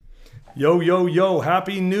Yo, yo, yo,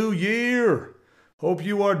 Happy New Year. Hope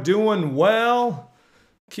you are doing well.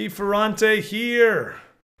 Keith Ferrante here,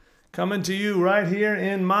 coming to you right here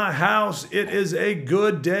in my house. It is a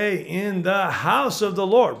good day in the house of the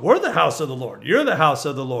Lord. We're the house of the Lord. You're the house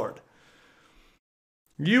of the Lord.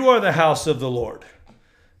 You are the house of the Lord.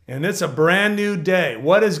 And it's a brand new day.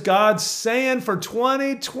 What is God saying for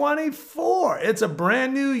 2024? It's a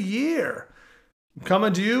brand new year. I'm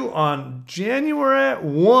coming to you on January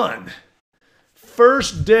 1.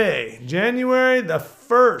 First day, January the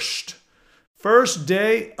 1st. First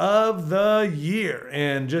day of the year.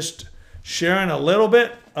 And just sharing a little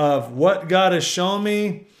bit of what God has shown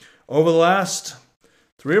me over the last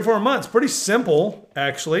 3 or 4 months. Pretty simple,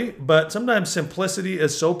 actually, but sometimes simplicity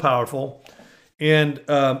is so powerful. And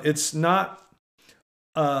it's not,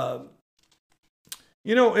 I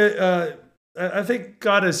think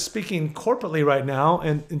God is speaking corporately right now,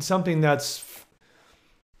 and in something that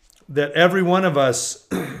every one of us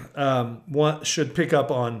should pick up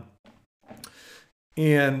on.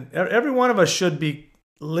 And every one of us should be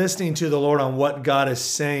listening to the Lord on what God is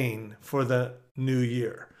saying for the new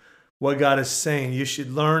year. What God is saying. You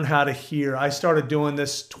should learn how to hear. I started doing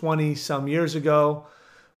this 20 some years ago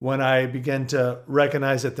when I began to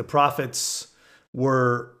recognize that the prophets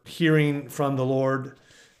were hearing from the Lord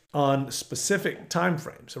on specific time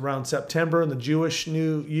frames around September and the Jewish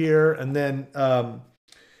New Year, and then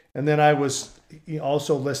I was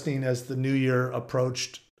also listening as the New Year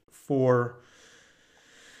approached for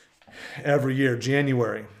every year,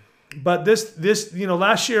 January. But this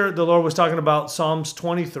last year the Lord was talking about Psalms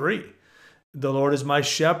 23. The Lord is my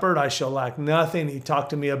shepherd; I shall lack nothing. He talked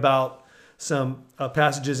to me about some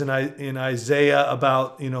passages in Isaiah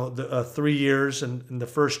about the 3 years, and in the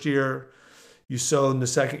first year you sowed, in the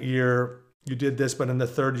second year you did this, but in the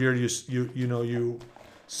third year you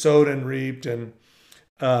sowed and reaped, and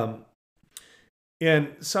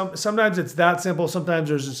sometimes it's that simple. Sometimes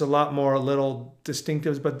there's just a lot more little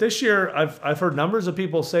distinctives. But this year I've heard numbers of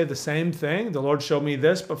people say the same thing. The Lord showed me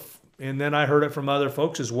this, and then I heard it from other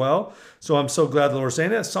folks as well. So I'm so glad the Lord's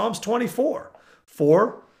saying it. Psalms 24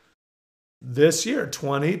 for this year,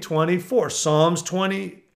 2024. Psalms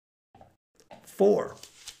 24.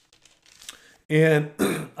 And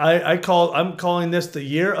I'm calling this the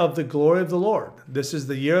year of the glory of the Lord. This is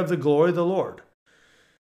the year of the glory of the Lord.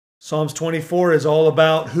 Psalms 24 is all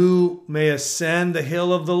about who may ascend the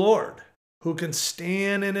hill of the Lord, who can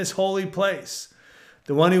stand in his holy place,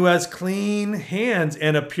 the one who has clean hands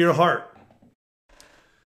and a pure heart.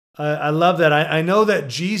 I love that. I know that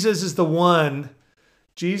Jesus is the one,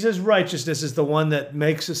 Jesus' righteousness is the one that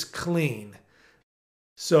makes us clean.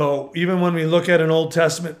 So even when we look at an Old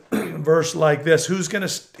Testament verse like this, who's going to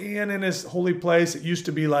stand in his holy place? It used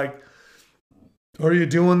to be like, are you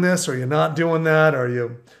doing this? Are you not doing that? Are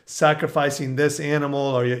you sacrificing this animal?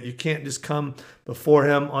 Or you can't just come before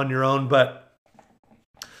him on your own. But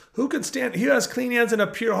who can stand? He has clean hands and a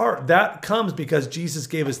pure heart. That comes because Jesus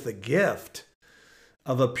gave us the gift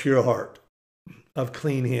of a pure heart, of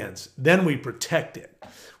clean hands. Then we protect it.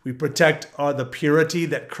 We protect the purity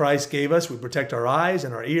that Christ gave us. We protect our eyes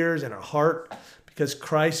and our ears and our heart because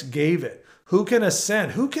Christ gave it. Who can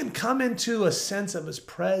ascend? Who can come into a sense of his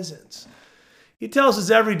presence? He tells us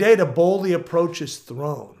every day to boldly approach his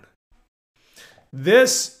throne.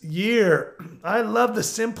 This year, I love the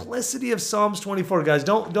simplicity of Psalms 24, guys.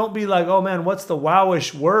 Don't be like, oh man, what's the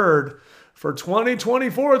wowish word for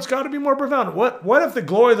 2024? It's got to be more profound. What if the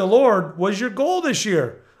glory of the Lord was your goal this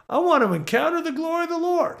year? I want to encounter the glory of the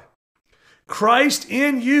Lord. Christ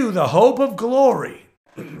in you, the hope of glory,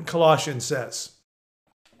 Colossians says.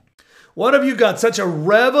 What have you got? Such a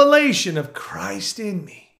revelation of Christ in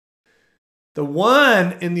me. The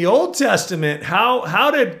one in the Old Testament,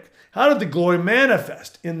 how did the glory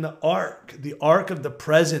manifest? In the ark of the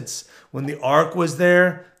presence. When the ark was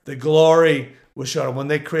there, the glory was shown. When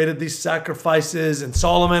they created these sacrifices, and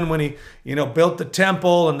Solomon, when he built the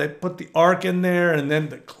temple and they put the ark in there, and then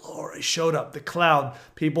the glory showed up, the cloud.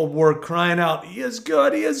 People were crying out, he is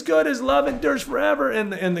good, his love endures forever.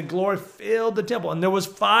 And the glory filled the temple, and there was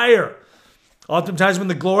fire. Oftentimes when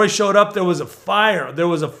the glory showed up, there was a fire. There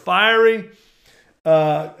was a fiery,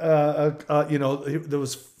 there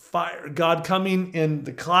was fire. God coming in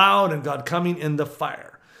the cloud and God coming in the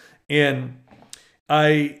fire. And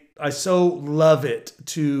I so love it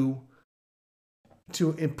to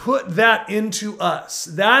put that into us.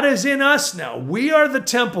 That is in us now. We are the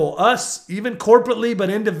temple, us, even corporately, but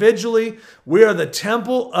individually, we are the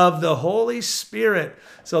temple of the Holy Spirit.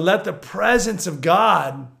 So let the presence of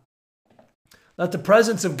God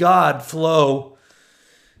flow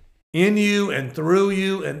in you and through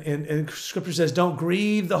you. And Scripture says, don't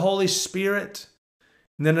grieve the Holy Spirit.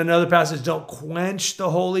 And then another passage, don't quench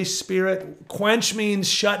the Holy Spirit. Quench means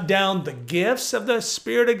shut down the gifts of the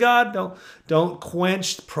Spirit of God. Don't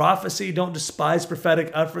quench prophecy. Don't despise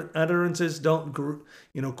prophetic utterances. Don't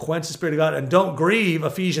quench the Spirit of God. And don't grieve.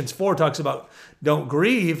 Ephesians 4 talks about don't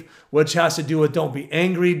grieve, which has to do with don't be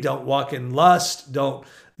angry, don't walk in lust, don't,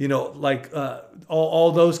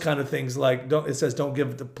 all those kind of things. Like it says don't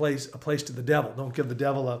give a place to the devil. Don't give the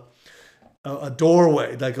devil a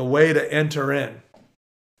doorway, like a way to enter in.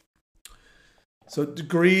 So to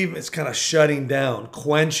grieve is kind of shutting down.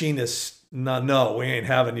 Quenching is, no, we ain't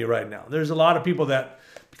having you right now. There's a lot of people that,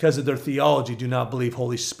 because of their theology, do not believe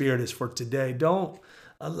Holy Spirit is for today. Don't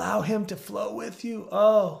allow him to flow with you.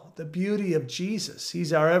 Oh, the beauty of Jesus.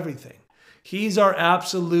 He's our everything. He's our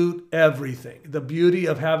absolute everything. The beauty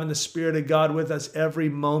of having the Spirit of God with us every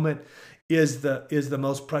moment is the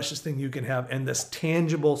most precious thing you can have, and this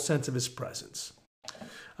tangible sense of his presence.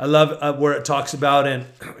 I love where it talks about in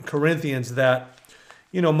Corinthians that,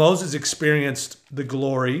 Moses experienced the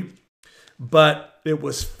glory, but it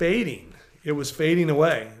was fading. It was fading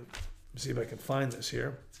away. Let's see if I can find this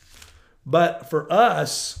here. But for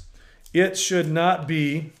us, it should not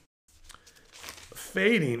be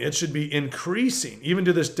fading. It should be increasing. Even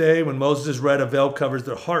to this day, when Moses is read, a veil covers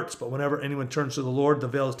their hearts. But whenever anyone turns to the Lord, the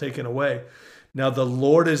veil is taken away. Now, the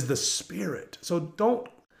Lord is the Spirit. So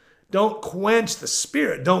don't quench the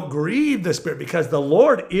Spirit. Don't grieve the Spirit, because the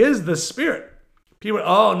Lord is the Spirit. People,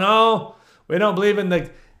 oh no, we don't believe in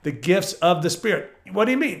the gifts of the Spirit. What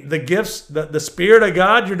do you mean? The gifts, the Spirit of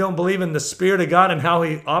God? You don't believe in the Spirit of God and how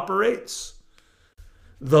he operates?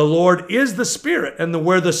 The Lord is the Spirit, and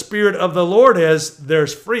where the Spirit of the Lord is,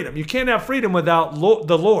 there's freedom. You can't have freedom without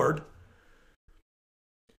the Lord.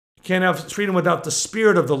 You can't have freedom without the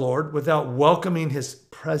Spirit of the Lord, without welcoming his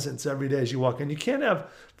presence every day as you walk in. You can't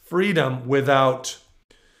have freedom without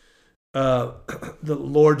the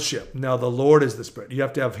Lordship. Now, the Lord is the Spirit. You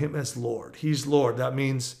have to have him as Lord. He's Lord. That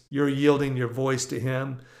means you're yielding your voice to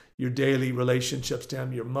him, your daily relationships to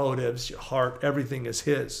him, your motives, your heart, everything is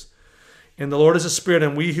his. And the Lord is a Spirit,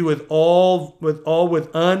 and we who with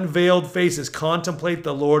unveiled faces contemplate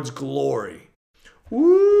the Lord's glory.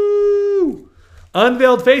 Woo!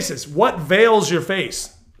 Unveiled faces. What veils your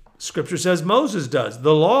face? Scripture says Moses does.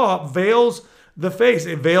 The law veils the face.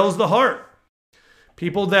 It veils the heart.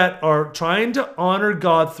 People that are trying to honor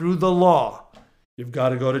God through the law, you've got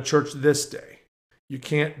to go to church this day. You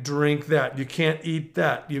can't drink that. You can't eat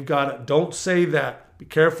that. You've got to, don't say that. Be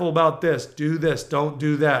careful about this. Do this. Don't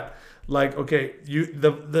do that. Like, okay,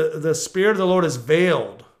 the Spirit of the Lord is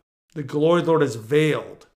veiled. The glory of the Lord is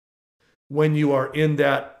veiled when you are in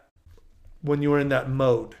that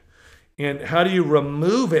mode. And how do you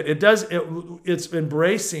remove it? It's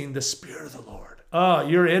embracing the Spirit of the Lord. Oh,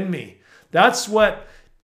 you're in me. That's what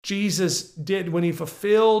Jesus did when he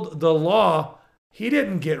fulfilled the law. He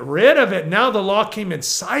didn't get rid of it. Now the law came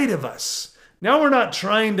inside of us. Now we're not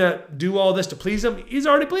trying to do all this to please him. He's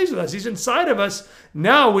already pleased with us. He's inside of us.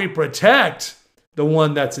 Now we protect the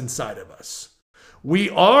one that's inside of us. We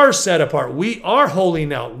are set apart. We are holy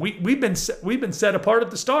now. We've been set apart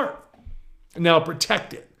at the start. Now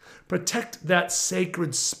protect it. Protect that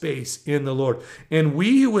sacred space in the Lord. And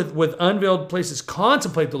we with unveiled places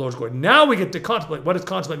contemplate the Lord's glory. Now we get to contemplate. What does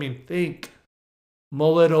contemplate mean? Think.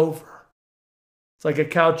 Mull it over. It's like a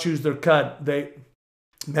cow chews their cud. They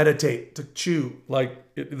meditate to chew.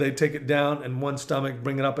 They take it down in one stomach,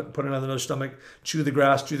 bring it up and put it in another stomach, chew the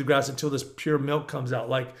grass until this pure milk comes out.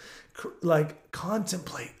 Like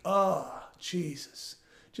contemplate. Oh, Jesus.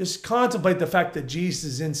 Just contemplate the fact that Jesus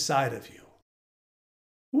is inside of you.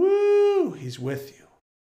 Woo! He's with you.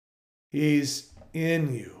 He's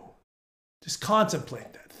in you. Just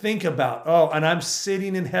contemplate that. Think about, and I'm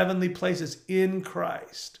sitting in heavenly places in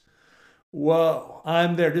Christ. Whoa,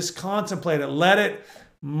 I'm there. Just contemplate it. Let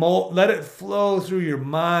it flow through your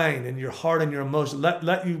mind and your heart and your emotions.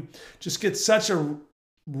 Let you just get such a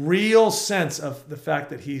real sense of the fact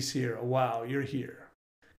that he's here. Wow, you're here.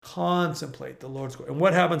 Contemplate the Lord's glory. And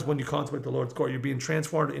what happens when you contemplate the Lord's glory? You're being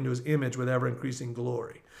transformed into his image with ever-increasing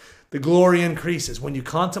glory. The glory increases. When you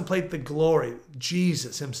contemplate the glory,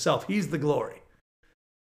 Jesus himself, he's the glory.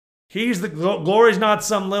 Glory is not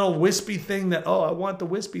some little wispy thing that, I want the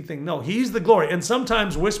wispy thing. No, he's the glory. And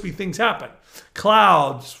sometimes wispy things happen.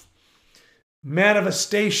 Clouds,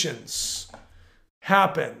 manifestations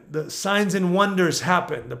happen. The signs and wonders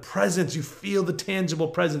happen. The presence, you feel the tangible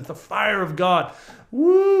presence, the fire of God.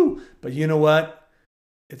 Woo! But you know what?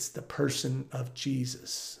 It's the person of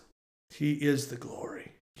Jesus. He is the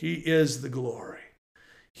glory. He is the glory.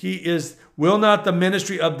 Will not the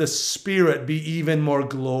ministry of the Spirit be even more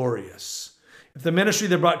glorious? If the ministry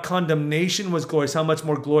that brought condemnation was glorious, how much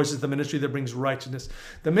more glorious is the ministry that brings righteousness?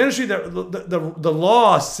 The ministry that the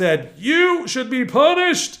law said, you should be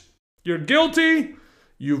punished. You're guilty.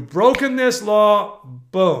 You've broken this law.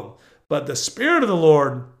 Boom. But the Spirit of the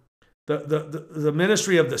Lord, the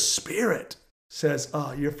ministry of the Spirit says,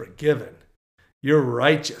 oh, you're forgiven. You're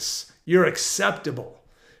righteous. You're acceptable.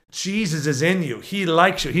 Jesus is in you. He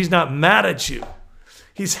likes you. He's not mad at you.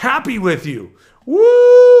 He's happy with you.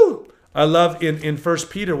 Woo! I love in 1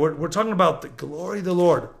 Peter, we're talking about the glory of the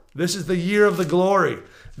Lord. This is the year of the glory.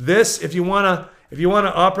 This, if you want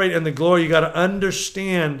to operate in the glory, you got to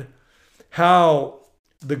understand how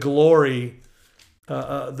the glory, you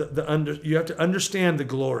have to understand the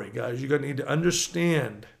glory, guys. You're going to need to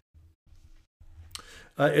understand.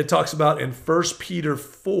 It talks about in 1 Peter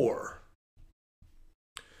 4.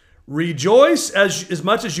 Rejoice as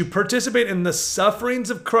much as you participate in the sufferings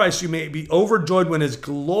of Christ, you may be overjoyed when his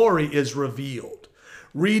glory is revealed.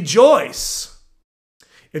 Rejoice.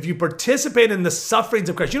 If you participate in the sufferings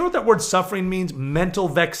of Christ, you know what that word suffering means? Mental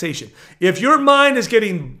vexation. If your mind is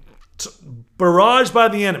getting barraged by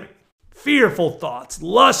the enemy, fearful thoughts,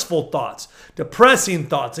 lustful thoughts, depressing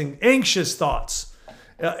thoughts, and anxious thoughts,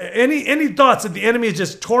 any thoughts that the enemy is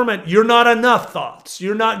just torment, you're not enough thoughts.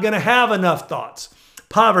 You're not going to have enough thoughts.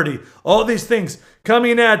 Poverty, all these things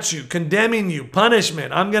coming at you, condemning you,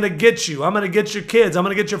 punishment. I'm going to get you. I'm going to get your kids. I'm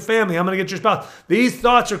going to get your family. I'm going to get your spouse. These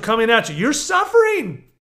thoughts are coming at you. You're suffering.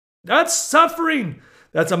 That's suffering.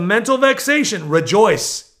 That's a mental vexation.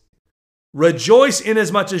 Rejoice. Rejoice in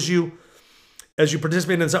as much as you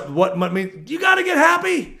participate in something. What means you got to get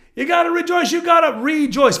happy. You got to rejoice. You got to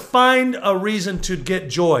rejoice. Find a reason to get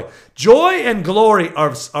joy. Joy and glory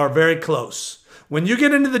are very close. When you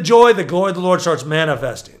get into the joy, the glory of the Lord starts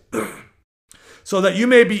manifesting. So that you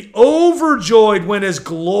may be overjoyed when his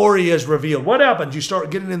glory is revealed. What happens? You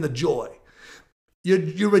start getting in the joy.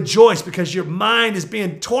 You rejoice because your mind is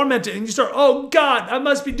being tormented and you start, oh God, I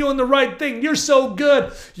must be doing the right thing. You're so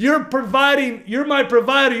good. You're providing. You're my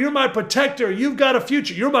provider. You're my protector. You've got a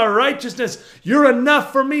future. You're my righteousness. You're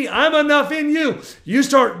enough for me. I'm enough in you. You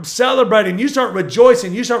start celebrating. You start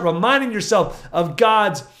rejoicing. You start reminding yourself of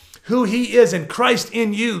who he is in Christ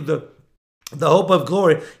in you, the hope of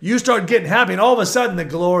glory. You start getting happy and all of a sudden the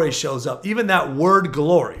glory shows up. Even that word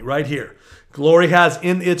glory right here. Glory has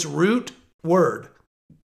in its root word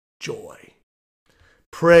joy,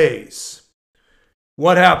 praise.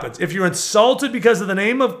 What happens? If you're insulted because of the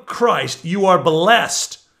name of Christ, you are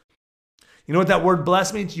blessed. You know what that word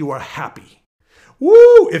blessed means? You are happy.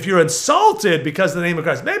 Woo! If you're insulted because of the name of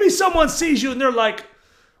Christ, maybe someone sees you and they're like,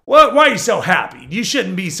 well, why are you so happy? You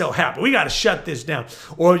shouldn't be so happy. We got to shut this down.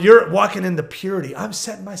 Or you're walking in the purity. I'm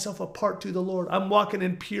setting myself apart to the Lord. I'm walking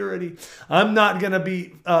in purity. I'm not going to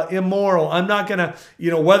be immoral. I'm not going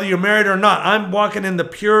to, whether you're married or not, I'm walking in the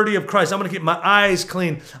purity of Christ. I'm going to keep my eyes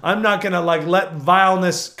clean. I'm not going to let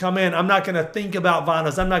vileness come in. I'm not going to think about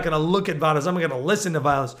violence. I'm not going to look at violence. I'm not going to listen to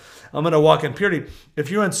violence. I'm going to walk in purity. If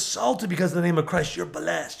you're insulted because of the name of Christ, you're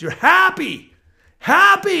blessed. You're happy.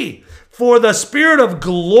 Happy, for the Spirit of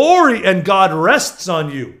glory and God rests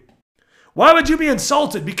on you. Why would you be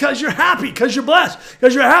insulted? Because you're happy, because you're blessed,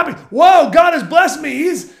 because you're happy. Whoa, God has blessed me.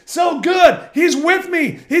 He's so good. He's with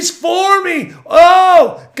me. He's for me.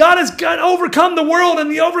 Oh, God has overcome the world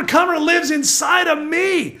and the overcomer lives inside of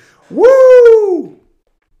me. Woo!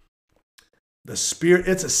 The Spirit,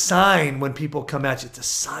 it's a sign when people come at you. It's a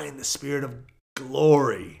sign, the Spirit of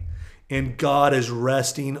glory. And God is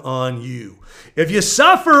resting on you. If you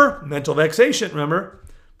suffer mental vexation, remember,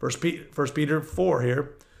 1 Peter 4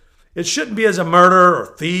 here, it shouldn't be as a murderer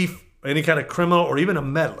or thief, or any kind of criminal, or even a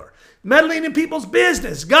meddler. Meddling in people's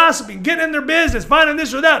business, gossiping, getting in their business, finding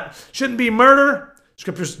this or that, shouldn't be murder.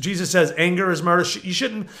 Scripture, Jesus says anger is murder. You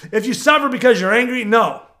shouldn't, if you suffer because you're angry,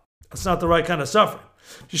 no, that's not the right kind of suffering.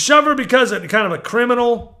 If you suffer because of kind of a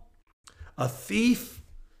criminal, a thief,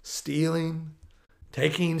 stealing,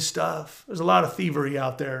 taking stuff. There's a lot of thievery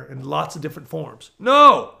out there in lots of different forms.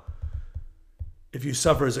 No. If you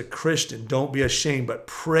suffer as a Christian, don't be ashamed, but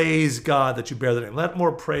praise God that you bear the name. Let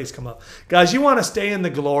more praise come up. Guys, you want to stay in the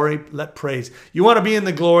glory? Let praise. You want to be in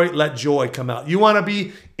the glory? Let joy come out. You want to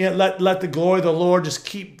be in, let the glory of the Lord just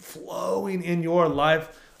keep flowing in your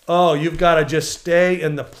life. Oh, you've got to just stay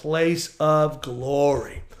in the place of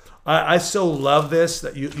glory. I so love this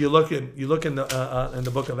that you look in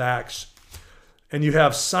the book of Acts. And you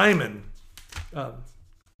have Simon,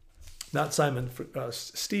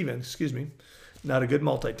 Stephen, excuse me, not a good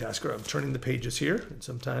multitasker. I'm turning the pages here and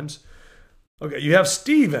sometimes. Okay, you have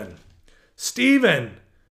Stephen. Stephen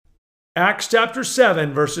Acts chapter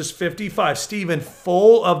 7, verses 55. Stephen,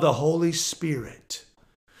 full of the Holy Spirit,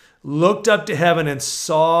 looked up to heaven and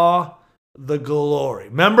saw the glory.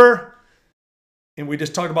 Remember? And we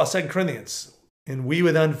just talked about 2 Corinthians. And we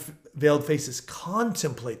with unveiled faces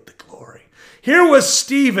contemplate the glory. Here was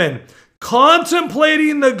Stephen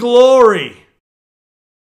contemplating the glory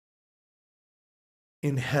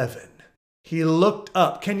in heaven. He looked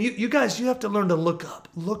up. Can you guys, you have to learn to look up.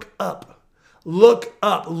 Look up. Look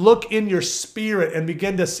up. Look in your spirit and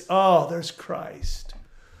begin to see, oh, there's Christ.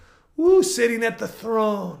 Woo, sitting at the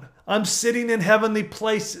throne. I'm sitting in heavenly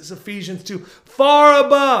places, Ephesians 2, far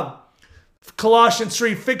above. Colossians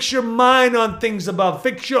 3, fix your mind on things above.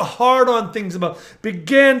 Fix your heart on things above.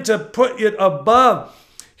 Begin to put it above.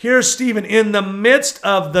 Here's Stephen in the midst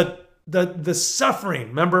of the suffering.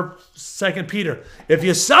 Remember 2 Peter. If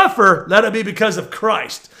you suffer, let it be because of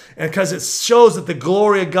Christ. And because it shows that the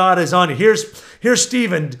glory of God is on you. Here's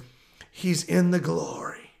Stephen. He's in the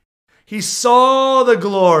glory. He saw the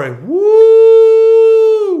glory.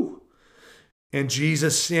 Woo! And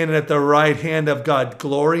Jesus standing at the right hand of God.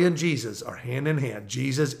 Glory and Jesus are hand in hand.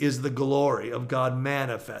 Jesus is the glory of God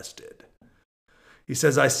manifested. He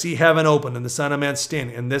says, I see heaven open and the Son of Man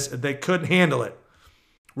standing. And they couldn't handle it.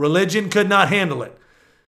 Religion could not handle it.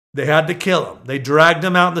 They had to kill him. They dragged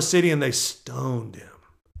him out in the city and they stoned him.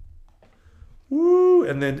 Woo!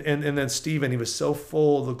 And then Stephen, he was so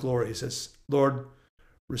full of the glory. He says, Lord,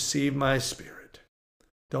 receive my spirit.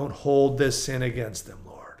 Don't hold this sin against them,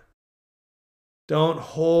 Lord. Don't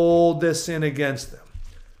hold this sin against them.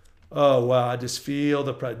 Oh, wow. I just feel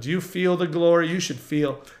the presence. Do you feel the glory? You should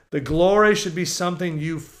feel. The glory should be something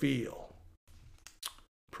you feel.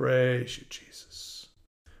 Praise you, Jesus.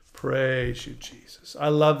 Praise you, Jesus. I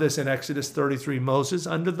love this in Exodus 33. Moses,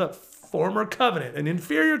 under the former covenant, an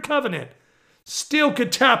inferior covenant, still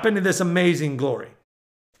could tap into this amazing glory.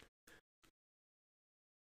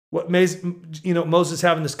 Moses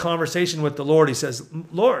having this conversation with the Lord, he says,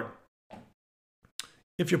 Lord,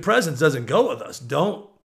 if your presence doesn't go with us,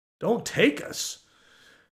 don't take us.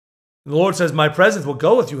 And the Lord says, my presence will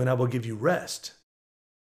go with you and I will give you rest.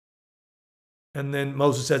 And then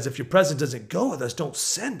Moses says, if your presence doesn't go with us, don't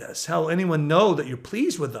send us. How will anyone know that you're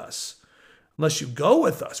pleased with us unless you go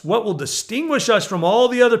with us? What will distinguish us from all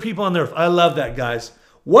the other people on the earth? I love that, guys.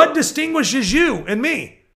 What distinguishes you and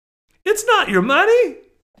me? It's not your money.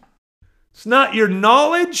 It's not your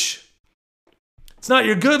knowledge. It's not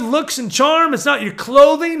your good looks and charm. It's not your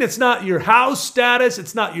clothing. It's not your house status.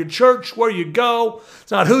 It's not your church where you go.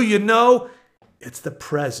 It's not who you know. It's the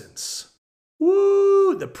presence.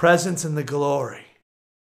 Woo! The presence and the glory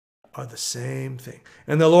are the same thing.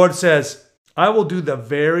 And the Lord says, I will do the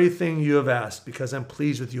very thing you have asked because I'm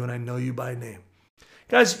pleased with you and I know you by name.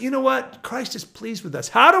 Guys, you know what? Christ is pleased with us.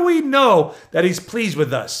 How do we know that he's pleased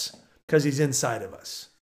with us? Because he's inside of us.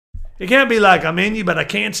 It can't be like, I'm in you, but I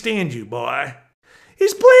can't stand you, boy.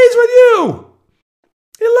 He's pleased with you.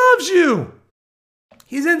 He loves you.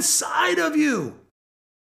 He's inside of you.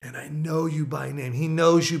 And I know you by name. He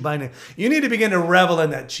knows you by name. You need to begin to revel in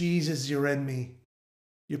that. Jesus, you're in me.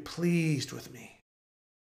 You're pleased with me.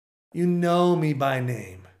 You know me by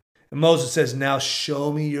name. And Moses says, now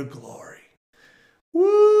show me your glory.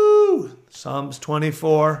 Woo! Psalms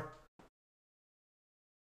 24.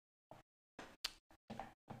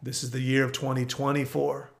 This is the year of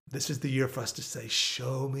 2024. This is the year for us to say,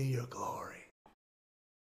 show me your glory.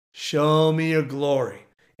 Show me your glory.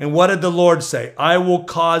 And what did the Lord say? I will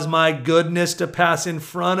cause my goodness to pass in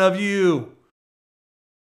front of you.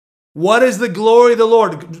 What is the glory of the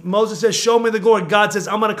Lord? Moses says, show me the glory. God says,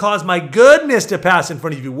 I'm going to cause my goodness to pass in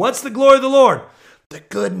front of you. What's the glory of the Lord? The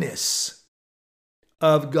goodness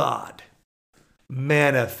of God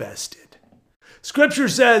manifested. Scripture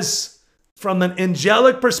says, from an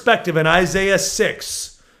angelic perspective in Isaiah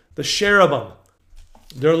 6, the cherubim,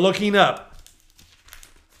 they're looking up.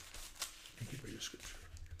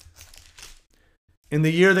 In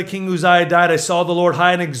the year that King Uzziah died, I saw the Lord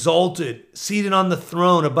high and exalted, seated on the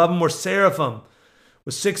throne. Above him were seraphim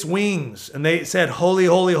with 6 wings. And they said, holy,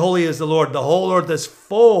 holy, holy is the Lord. The whole earth is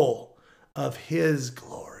full of his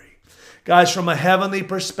glory. Guys, from a heavenly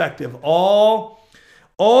perspective, all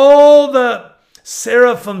the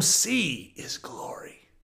seraphim see is glory.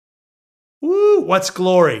 Woo! What's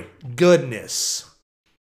glory? Goodness.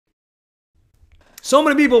 So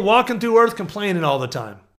many people walking through earth complaining all the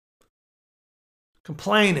time.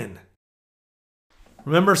 Complaining.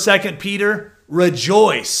 Remember 2 Peter?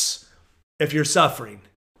 Rejoice if you're suffering.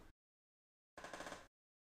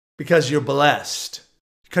 Because you're blessed.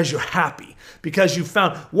 Because you're happy. Because you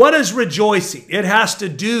found. What is rejoicing? It has to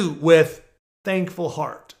do with thankful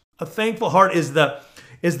heart. A thankful heart is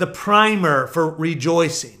is the primer for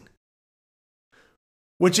rejoicing,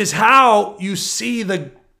 which is how you see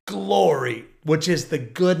the glory, which is the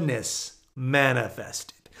goodness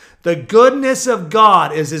manifested. The goodness of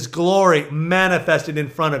God is his glory manifested in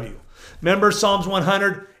front of you. Remember Psalms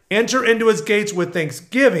 100? Enter into his gates with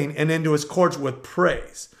thanksgiving and into his courts with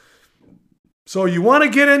praise. So you want to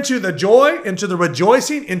get into the joy, into the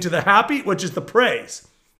rejoicing, into the happy, which is the praise.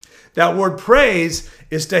 That word praise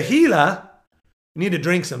is tehillah. You need to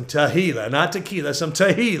drink some tehillah, not tequila, some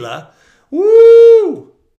tehillah.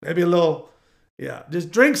 Woo! Maybe a little, yeah,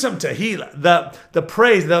 just drink some tehillah. The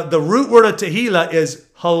praise, the root word of tehillah is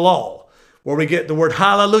halal, where we get the word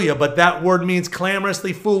hallelujah, but that word means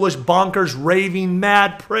clamorously foolish, bonkers, raving,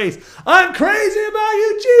 mad praise. I'm crazy about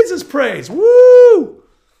you, Jesus praise. Woo!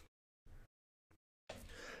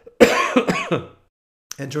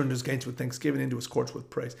 Enter into his gates with thanksgiving, into his courts with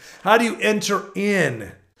praise. How do you enter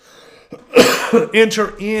in?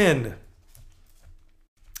 Enter in.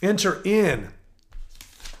 Enter in.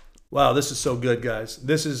 Wow, this is so good, guys.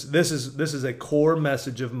 This is a core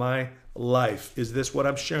message of my life. Is this what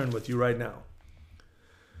I'm sharing with you right now?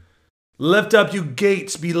 Lift up, you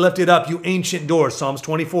gates, be lifted up, you ancient doors. Psalms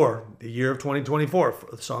 24, the year of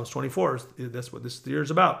 2024. Psalms 24, that's what this year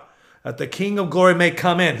is about. That the King of glory may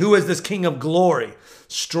come in. Who is this King of glory?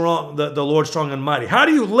 Strong, the Lord strong and mighty. How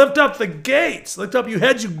do you lift up the gates? Lift up, you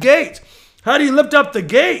heads, you gates. How do you lift up the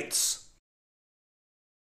gates?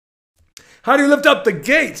 How do you lift up the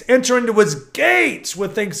gates? Enter into his gates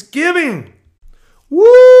with thanksgiving.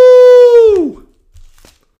 Woo!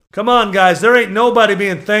 Come on, guys. There ain't nobody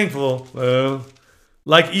being thankful. Well,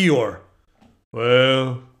 like Eeyore.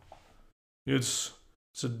 Well, it's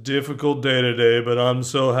a difficult day today, but I'm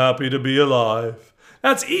so happy to be alive.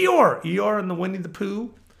 That's Eeyore. Eeyore in the Winnie the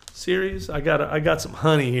Pooh series. I got some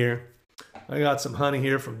honey here. I got some honey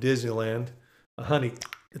here from Disneyland. A honey.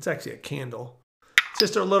 It's actually a candle. It's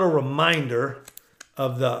just a little reminder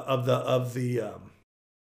of the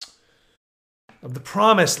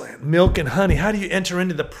promised land, milk and honey. How do you enter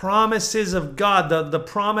into the promises of God, the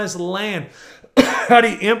promised land? How do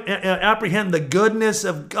you apprehend the goodness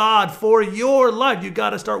of God for your life? You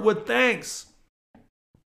got to start with thanks.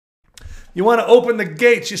 You want to open the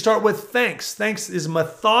gates, you start with thanks. Thanks is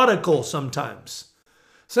methodical sometimes.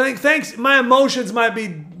 Saying thanks, my emotions might be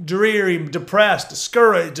dreary, depressed,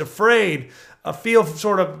 discouraged, afraid. I feel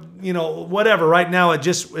sort of, whatever. Right now, it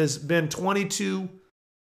just has been 22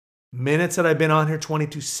 minutes that I've been on here,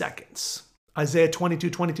 22 seconds. Isaiah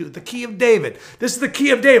 22:22, the key of David. This is the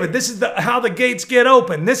key of David. This is how the gates get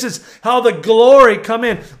open. This is how the glory come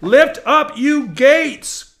in. Lift up, you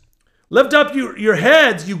gates. Lift up your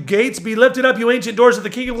heads, you gates. Be lifted up, you ancient doors, of the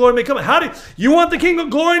King of glory may come in. How do you want the King of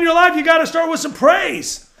glory in your life? You got to start with some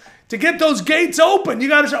praise. To get those gates open, you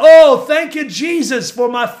got to say, oh, thank you, Jesus, for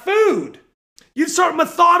my food. You start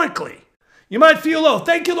methodically. You might feel, oh,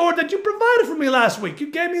 thank you, Lord, that you provided for me last week.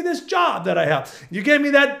 You gave me this job that I have. You gave me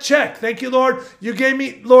that check. Thank you, Lord. You gave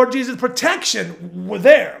me, Lord Jesus, protection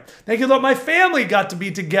there. Thank you, Lord, my family got to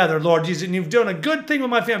be together, Lord Jesus, and you've done a good thing with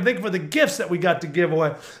my family. Thank you for the gifts that we got to give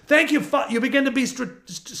away. Thank you. You begin to be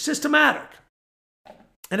systematic.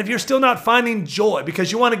 And if you're still not finding joy,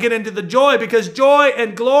 because you want to get into the joy, because joy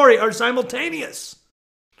and glory are simultaneous.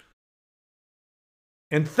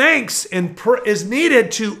 And thanks is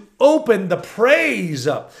needed to open the praise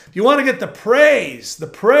up. If you want to get the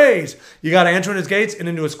praise, you got to enter in his gates and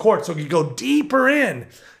into his courts. So you go deeper in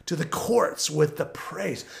to the courts with the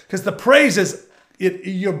praise. Because the praise is,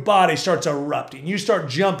 your body starts erupting. You start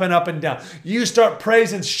jumping up and down. You start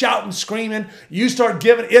praising, shouting, screaming. You start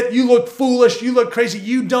giving it. You look foolish. You look crazy.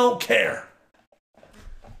 You don't care.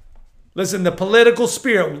 Listen, the political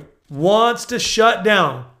spirit wants to shut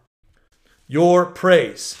down your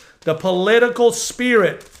praise. The political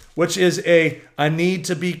spirit, which is I need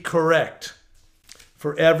to be correct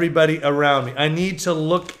for everybody around me. I need to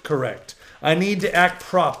look correct. I need to act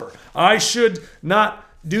proper. I should not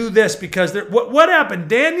do this because what happened?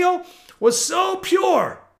 Daniel was so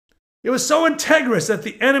pure. It was so integrous that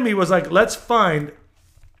the enemy was like, let's find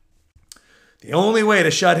the only way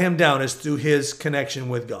to shut him down is through his connection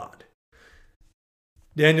with God.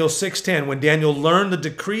 Daniel 6:10, when Daniel learned the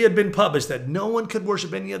decree had been published that no one could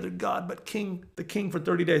worship any other God but the king for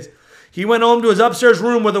 30 days. He went home to his upstairs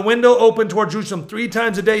room with a window open toward Jerusalem. 3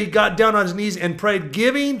 times a day he got down on his knees and prayed,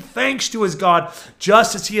 giving thanks to his God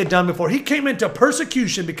just as he had done before. He came into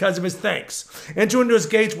persecution because of his thanks. Enter into his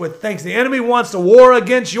gates with thanks. The enemy wants to war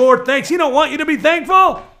against your thanks. He don't want you to be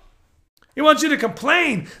thankful. He wants you to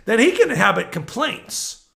complain. Then he can inhabit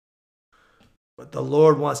complaints. But the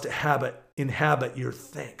Lord wants to inhabit your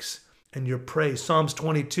thanks. and your praise. Psalms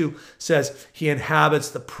 22 says he inhabits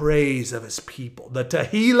the praise of his people. The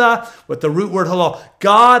Tehillah with the root word halal.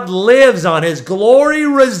 God lives on, his glory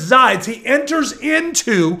resides. He enters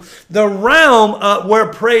into the realm where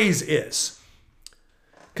praise is.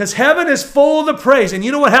 Because heaven is full of the praise. And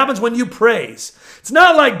you know what happens when you praise? It's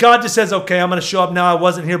not like God just says, okay, I'm going to show up now. I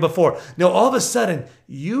wasn't here before. No, all of a sudden,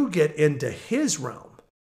 you get into his realm.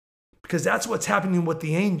 Because that's what's happening with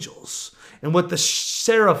the angels and with the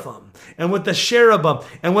seraphim and with the cherubim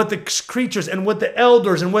and with the creatures and with the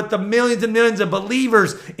elders and with the millions and millions of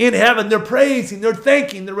believers in heaven. They're praising, they're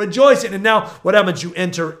thanking, they're rejoicing. And now what happens? You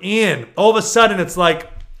enter in. All of a sudden, it's like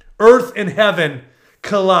earth and heaven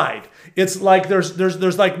collide. It's like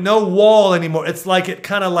there's like no wall anymore. It's like it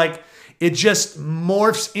kind of like it just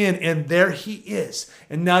morphs in, and there he is.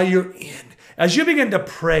 And now you're in. As you begin to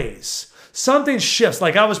praise, something shifts.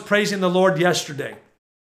 Like I was praising the Lord yesterday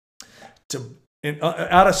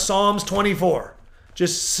out of Psalms 24.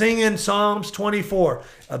 Just singing Psalms 24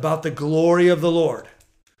 about the glory of the Lord.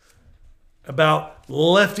 About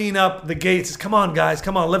lifting up the gates. Come on, guys.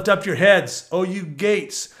 Come on. Lift up your heads. Oh, you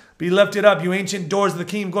gates. Be lifted up, you ancient doors of the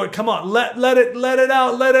King of Glory. Come on, let it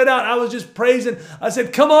out, let it out. I was just praising. I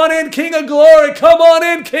said, come on in, King of Glory. Come on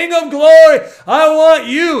in, King of Glory. I want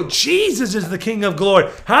you. Jesus is the King of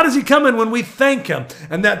Glory. How does he come in? When we thank him.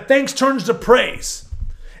 And that thanks turns to praise.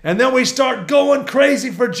 And then we start going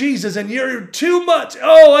crazy for Jesus. And you're too much.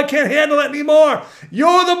 Oh, I can't handle it anymore.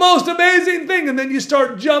 You're the most amazing thing. And then you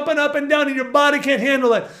start jumping up and down and your body can't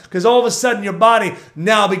handle it. Because all of a sudden your body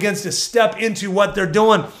now begins to step into what they're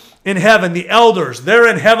doing. In heaven, the elders, they're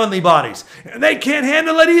in heavenly bodies. And they can't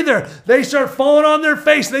handle it either. They start falling on their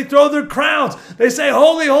face. They throw their crowns. They say,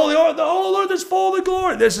 holy, holy, Lord, the whole earth is full of the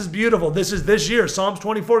glory. This is beautiful. This is this year. Psalms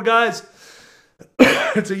 24, guys.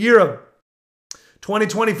 It's a year of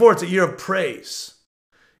 2024. It's a year of praise.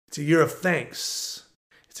 It's a year of thanks.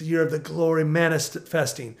 It's a year of the glory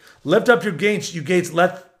manifesting. Lift up your gates, you gates.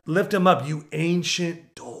 Lift them up, you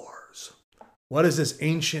ancient doors. What is this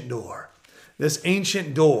ancient door? This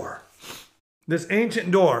ancient door. This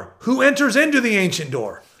ancient door. Who enters into the ancient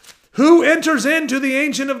door? Who enters into the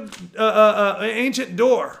ancient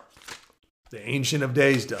door? The Ancient of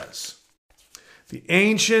Days does. The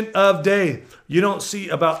Ancient of Days. You don't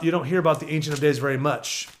hear about the Ancient of Days very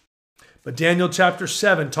much. But Daniel chapter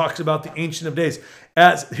 7 talks about the Ancient of Days.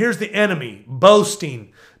 Here's the enemy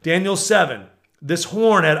boasting. Daniel 7. This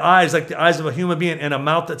horn had eyes like the eyes of a human being and a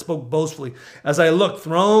mouth that spoke boastfully. As I looked,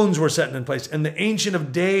 thrones were set in place, and the Ancient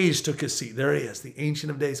of Days took his seat. There he is. The Ancient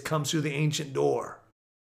of Days comes through the ancient door.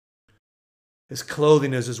 His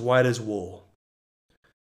clothing is as white as wool.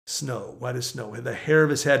 Snow, white as snow. The hair of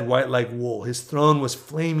his head white like wool. His throne was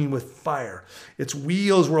flaming with fire. Its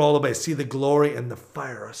wheels were all ablaze. See the glory and the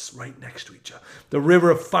fire are right next to each other. The river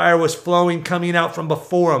of fire was flowing, coming out from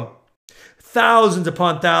before him. Thousands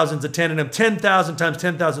upon thousands attended him. 10,000 times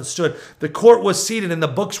 10,000 stood. The court was seated and the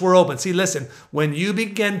books were open. See, listen, when you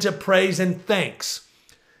begin to praise and thanks,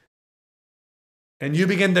 and you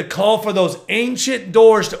begin to call for those ancient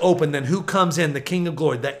doors to open, then who comes in? The King of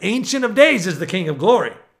Glory. The Ancient of Days is the King of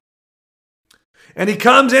Glory. And he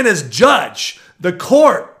comes in as judge. The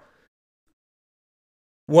court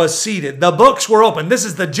was seated. The books were open. This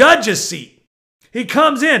is the judge's seat. He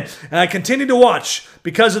comes in, and I continued to watch.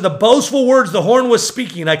 Because of the boastful words the horn was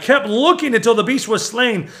speaking, I kept looking until the beast was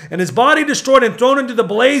slain, and his body destroyed and thrown into the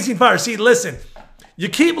blazing fire. See, listen, you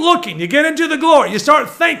keep looking, you get into the glory, you start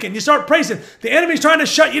thanking, you start praising. The enemy's trying to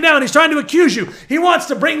shut you down, he's trying to accuse you. He wants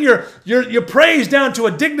to bring your praise down to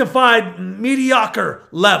a dignified, mediocre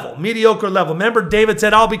level. Remember, David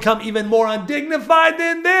said, I'll become even more undignified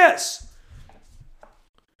than this.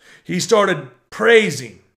 He started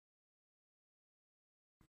praising.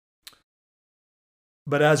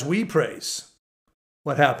 But as we praise,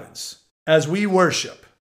 what happens? As we worship,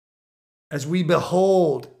 as we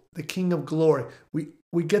behold the King of Glory,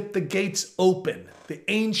 we get the gates open, the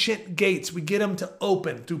ancient gates. We get them to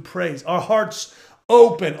open through praise. Our hearts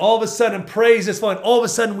open. All of a sudden, praise is flowing. All of a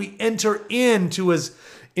sudden, we enter into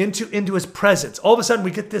his presence. All of a sudden,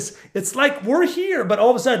 we get this. It's like we're here, but all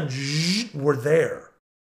of a sudden, we're there.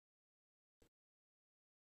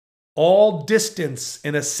 All distance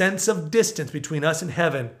and a sense of distance between us and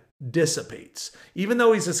heaven dissipates. Even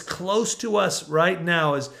though he's as close to us right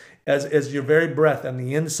now as your very breath on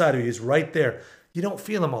the inside of you, he's right there. You don't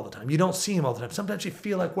feel him all the time. You don't see him all the time. Sometimes you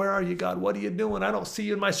feel like, where are you, God? What are you doing? I don't see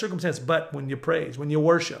you in my circumstance. But when you praise, when you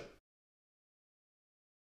worship,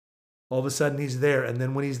 all of a sudden he's there. And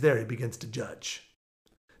then when he's there, he begins to judge.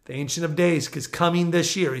 The Ancient of Days is coming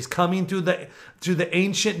this year. He's coming through the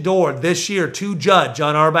ancient door this year to judge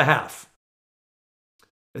on our behalf.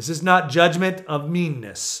 This is not judgment of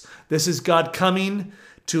meanness. This is God coming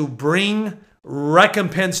to bring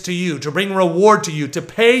recompense to you, to bring reward to you, to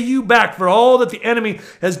pay you back for all that the enemy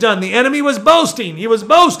has done. The enemy was boasting. He was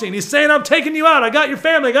boasting. He's saying, I'm taking you out. I got your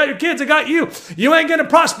family. I got your kids. I got you. You ain't going to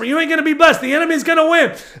prosper. You ain't going to be blessed. The enemy's going to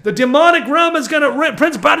win. The demonic realm is going to,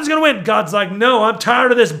 principality's going to win. God's like, no, I'm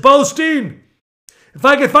tired of this boasting. If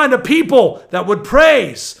I could find a people that would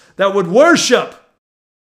praise, that would worship,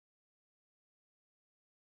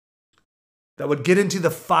 that would get into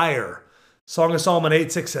the fire. Song of Solomon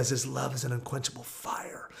 8:6 says, his love is an unquenchable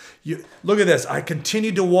fire. Look at this. I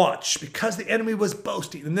continued to watch because the enemy was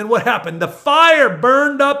boasting. And then what happened? The fire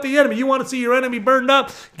burned up the enemy. You want to see your enemy burned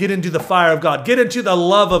up? Get into the fire of God. Get into the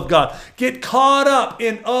love of God. Get caught up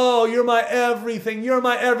in, oh, you're my everything. You're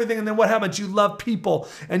my everything. And then what happens? You love people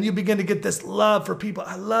and you begin to get this love for people.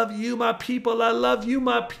 I love you, my people. I love you,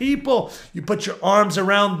 my people. You put your arms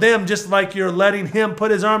around them just like you're letting him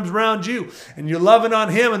put his arms around you. And you're loving on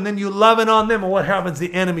him and then you're loving on them. And what happens?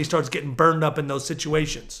 The enemy starts getting burned up in those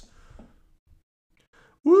situations.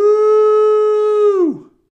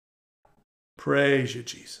 Woo! Praise you,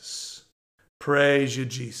 Jesus. Praise you,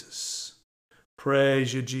 Jesus.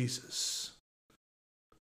 Praise you, Jesus.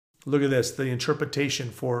 Look at this, the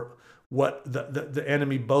interpretation for what the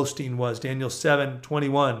enemy boasting was. Daniel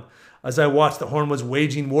 7:21. As I watched, the horn was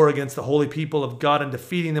waging war against the holy people of God and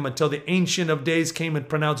defeating them until the Ancient of Days came and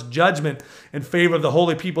pronounced judgment in favor of the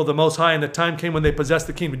holy people of the Most High, and the time came when they possessed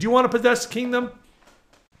the kingdom. Do you want to possess the kingdom?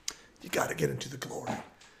 You got to get into the glory.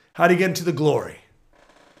 How do you get into the glory?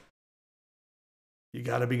 You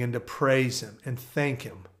got to begin to praise him and thank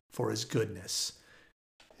him for his goodness,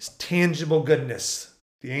 his tangible goodness.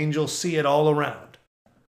 The angels see it all around.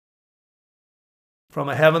 From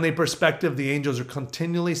a heavenly perspective, the angels are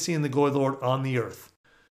continually seeing the glory of the Lord on the earth.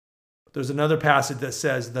 There's another passage that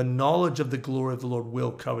says the knowledge of the glory of the Lord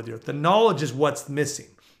will cover the earth. The knowledge is what's missing.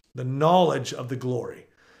 The knowledge of the glory.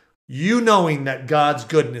 You knowing that God's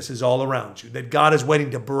goodness is all around you, that God is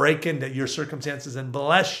waiting to break into your circumstances and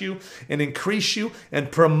bless you and increase you and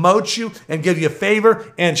promote you and give you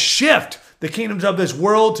favor and shift the kingdoms of this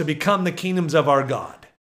world to become the kingdoms of our God.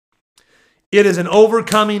 It is an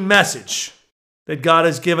overcoming message that God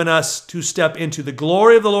has given us to step into. The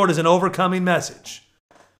glory of the Lord is an overcoming message.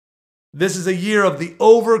 This is a year of the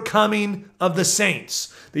overcoming of the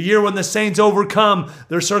saints. The year when the saints overcome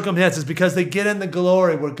their circumstances because they get in the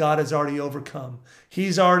glory where God has already overcome.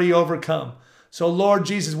 He's already overcome. So Lord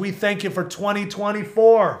Jesus, we thank you for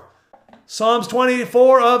 2024. Psalms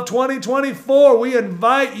 24 of 2024. We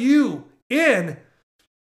invite you in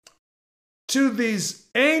to these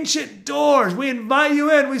ancient doors. We invite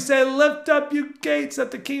you in. We say, lift up you gates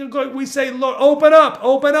that the King of Glory. We say, Lord, open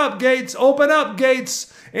up gates, open up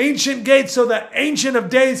gates. Ancient gates so that Ancient of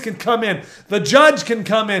Days can come in. The Judge can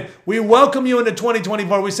come in. We welcome you into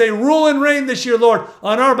 2024. We say, rule and reign this year, Lord,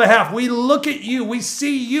 on our behalf. We look at you. We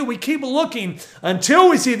see you. We keep looking until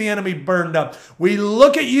we see the enemy burned up. We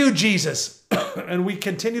look at you, Jesus, and we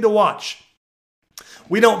continue to watch.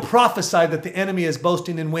 We don't prophesy that the enemy is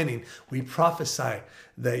boasting and winning. We prophesy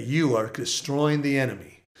that you are destroying the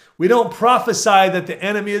enemy. We don't prophesy that the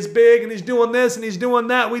enemy is big and he's doing this and he's doing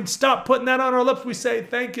that. We'd stop putting that on our lips. We say,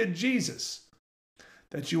 thank you, Jesus,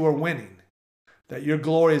 that you are winning, that your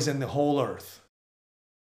glory is in the whole earth.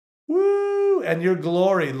 Woo! And your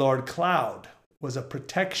glory, Lord, cloud was a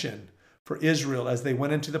protection for Israel as they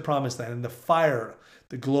went into the promised land. And the fire,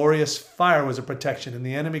 the glorious fire was a protection, and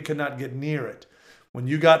the enemy could not get near it. When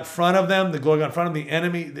you got in front of them, the glory got in front of them, the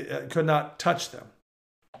enemy could not touch them.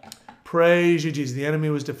 Praise you, Jesus. The enemy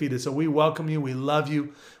was defeated. So we welcome you. We love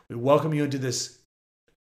you. We welcome you into this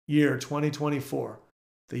year, 2024,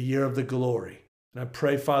 the year of the glory. And I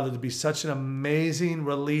pray, Father, to be such an amazing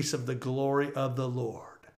release of the glory of the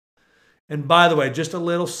Lord. And by the way, just a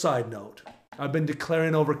little side note. I've been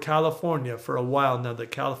declaring over California for a while now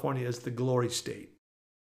that California is the glory state.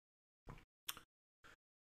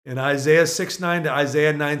 In Isaiah 6:9 to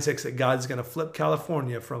Isaiah 9:6, that God's going to flip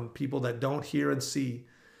California from people that don't hear and see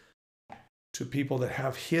to people that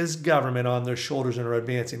have his government on their shoulders and are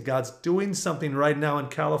advancing. God's doing something right now in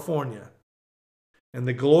California. And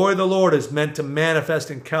the glory of the Lord is meant to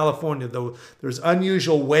manifest in California. Though there's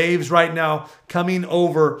unusual waves right now coming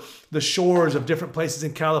over the shores of different places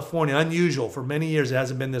in California. Unusual. For many years it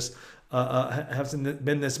hasn't been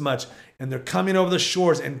this much. And they're coming over the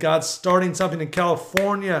shores, and God's starting something in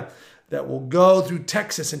California that will go through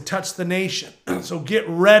Texas and touch the nation. So get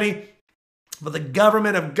ready for the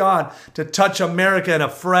government of God to touch America in a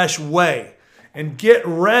fresh way. And get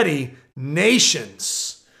ready,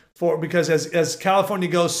 nations, because as California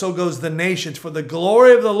goes, so goes the nations. For the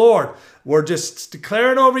glory of the Lord, we're just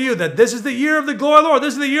declaring over you that this is the year of the glory of the Lord.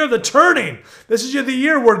 This is the year of the turning. This is the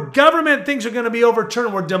year where government things are going to be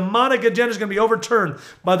overturned, where demonic agendas are going to be overturned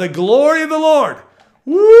by the glory of the Lord.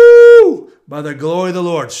 Woo! By the glory of the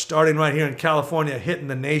Lord, starting right here in California, hitting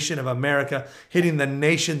the nation of America, hitting the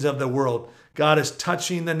nations of the world. God is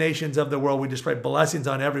touching the nations of the world. We just pray blessings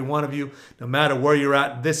on every one of you, no matter where you're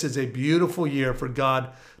at. This is a beautiful year for God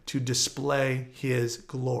to display his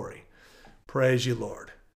glory. Praise you,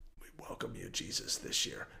 Lord. We welcome you, Jesus, this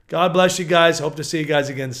year. God bless you guys. Hope to see you guys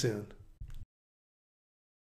again soon.